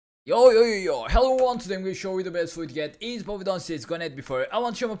Yo, hello everyone, today I'm going to show you the best way to get easy profit on Csgonet. Before I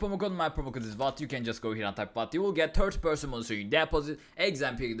want to show my promo code. My promo code is what. You can just go here and type what. You will get 30% bonus on your deposit.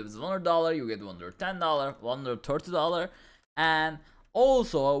 Example, you get $100, you get $110, $130, and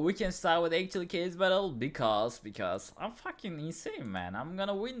also we can start with actual case battle because I'm fucking insane, man. I'm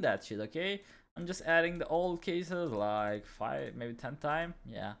gonna win that shit, okay? I'm just adding the old cases like 5, maybe 10 times,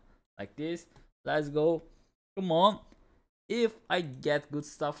 yeah, like this. Let's go, come on. If I get good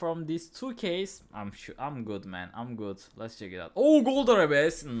stuff from these 2Ks, I'm sure I'm good, man. I'm good. Let's check it out. Oh, gold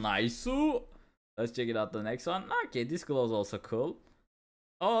RBS, nice. Let's check it out. The next one. Okay, this glove is also cool.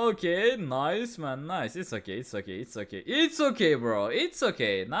 Okay, nice, man. Nice. It's okay. It's okay. It's okay. It's okay, bro. It's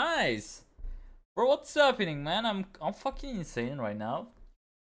okay. Nice, bro. What's happening, man? I'm fucking insane right now.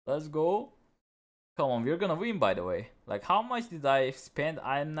 Let's go. Come on, we're gonna win. By the way, like, how much did I spend?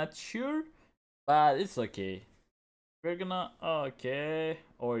 I'm not sure, but it's okay. We're gonna, okay,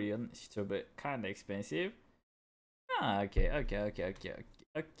 Orion should be kinda expensive. Okay.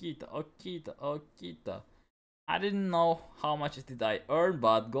 Okita. I didn't know how much did I earn,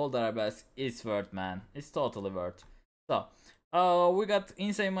 but gold RBS is worth, man. It's totally worth. So, we got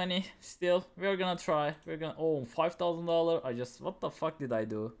insane money still. We're gonna try. We're gonna, oh, $5,000. What the fuck did I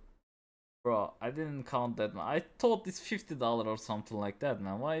do? Bro, I didn't count that, man. I thought it's $50 or something like that,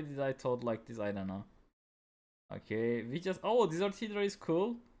 man. Why did I thought like this? I don't know. Okay, we just, oh, Desert Hydra is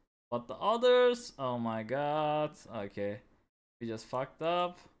cool, but the others, oh my god. Okay, we just fucked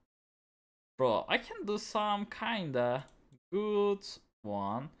up, bro. I can do some kinda good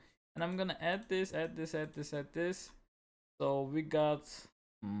one, and I'm gonna add this. So we got,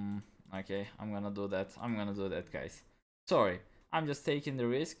 okay, I'm gonna do that, guys. Sorry, I'm just taking the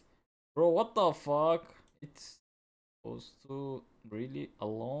risk, bro. What the fuck? It's supposed to really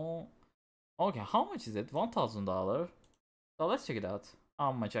alone. Okay, how much is it? $1,000. So let's check it out.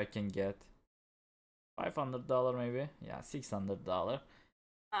 How much I can get? $500 maybe? Yeah, $600.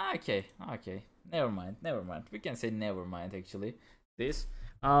 Okay. Never mind. We can say never mind actually. This.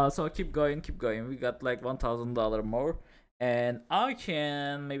 So keep going. We got like $1,000 more, and I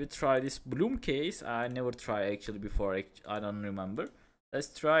can maybe try this bloom case. I never tried actually before. I don't remember. Let's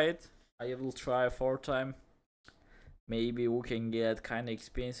try it. I will try 4 times. Maybe we can get kind of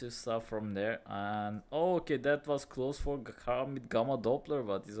expensive stuff from there. And okay, that was close for Gamma Doppler,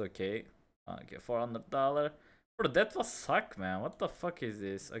 but it's okay. Okay, $400. Bro, that was suck, man. What the fuck is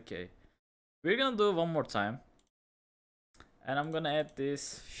this? Okay, we're gonna do one more time, and I'm gonna add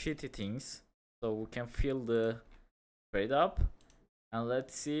these shitty things so we can fill the trade up. And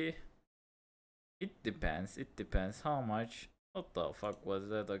let's see. It depends how much. What the fuck was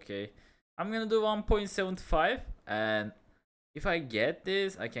that? Okay, I'm gonna do 1.75, and if I get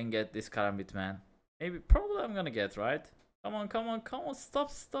this, I can get this Karambit, man. Maybe, probably I'm gonna get, right? Come on, stop.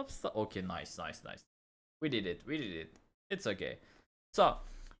 Okay, nice. We did it. It's okay. So,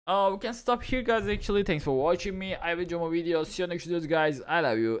 we can stop here, guys, actually. Thanks for watching me. I will enjoy my videos. See you next videos, guys. I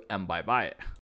love you, and bye-bye.